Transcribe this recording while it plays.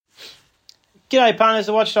G'day punters,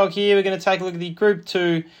 the Watchdog here. We're going to take a look at the Group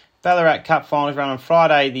 2 Ballarat Cup Finals run on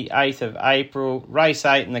Friday the 8th of April. Race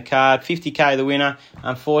 8 in the card, 50k the winner.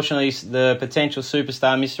 Unfortunately, the potential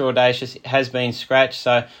superstar, Mr. Audacious, has been scratched,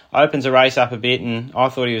 so opens the race up a bit, and I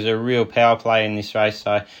thought he was a real power play in this race,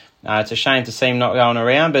 so it's a shame to see him not going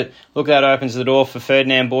around, but look, that opens the door for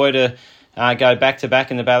Ferdinand Boy to go back-to-back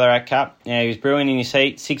in the Ballarat Cup. Now, he was brewing in his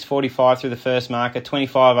heat, 6.45 through the first marker,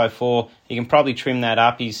 25.04. He can probably trim that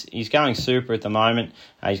up. He's going super at the moment.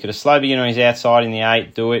 He's got a slow beginner on his outside in the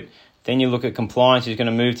 8, do it. Then you look at Compliance, who's going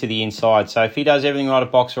to move to the inside. So if he does everything right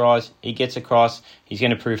at box rise, he gets across, he's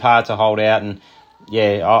going to prove hard to hold out. And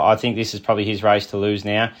yeah, I think this is probably his race to lose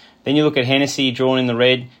now. Then you look at Hennessy, drawn in the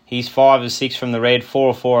red. He's 5 of 6 from the red,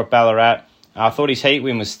 4 of 4 at Ballarat. I thought his heat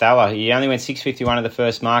win was stellar. He only went 6.51 at the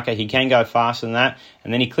first marker. He can go faster than that.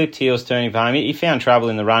 And then he clipped heels turning home. He found trouble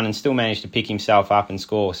in the run and still managed to pick himself up and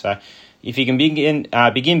score. So if he can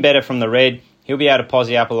begin better from the red, he'll be able to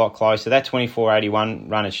posse up a lot closer. That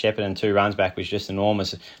 24.81 run at Shepparton 2 runs back was just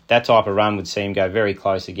enormous. That type of run would see him go very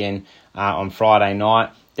close again on Friday night.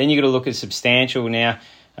 Then you've got to look at Substantial now.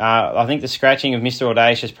 I think the scratching of Mr.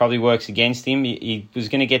 Audacious probably works against him. He was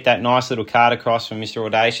going to get that nice little card across from Mr.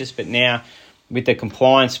 Audacious, but now with the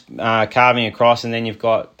Compliance carving across, and then you've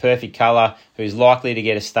got Perfect Colour, who's likely to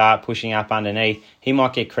get a start pushing up underneath, he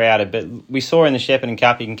might get crowded. But we saw in the Shepparton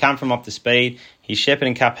Cup, he can come from off the speed. His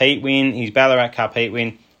Shepparton Cup heat win, his Ballarat Cup heat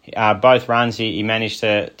win, both runs he managed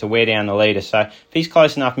to wear down the leader. So if he's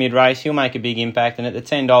close enough mid-race, he'll make a big impact. And at the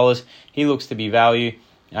 $10, he looks to be value.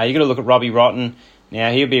 You've got to look at Robbie Rotten. Now,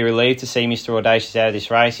 he'll be relieved to see Mr. Audacious out of this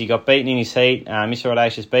race. He got beaten in his heat. Mr.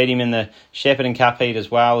 Audacious beat him in the Shepparton Cup heat as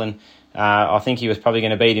well, and I think he was probably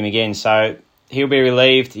going to beat him again. So he'll be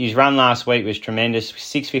relieved. His run last week was tremendous,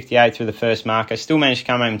 6.58 through the first marker. Still managed to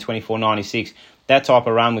come home in 24.96. That type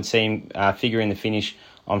of run would see him figure in the finish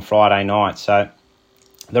on Friday night. So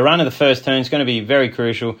the run of the first turn is going to be very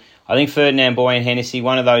crucial. I think Ferdinand Boy and Hennessy,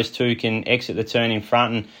 one of those two can exit the turn in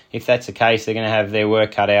front, and if that's the case, they're going to have their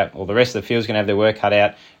work cut out, or the rest of the field's going to have their work cut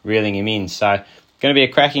out reeling him in. So going to be a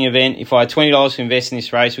cracking event. If I had $20 to invest in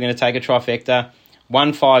this race, we're going to take a trifecta.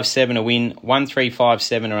 157 to win,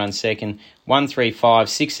 1357 to run second, 135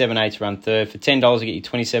 678 to run third. For $10 to get you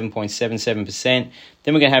 27.77%.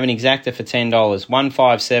 Then we're going to have an exacta for $10,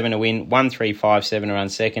 157 to win, 1357 to run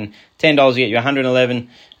second, $10 to get you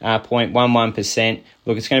 111.11%.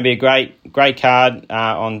 Look, it's going to be a great card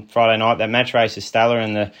on Friday night. That match race is stellar,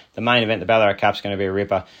 and the main event, the Ballarat Cup, is going to be a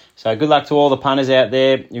ripper. So good luck to all the punters out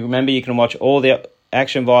there. You remember you can watch all the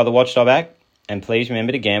action via the Watchdog app, and please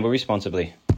remember to gamble responsibly.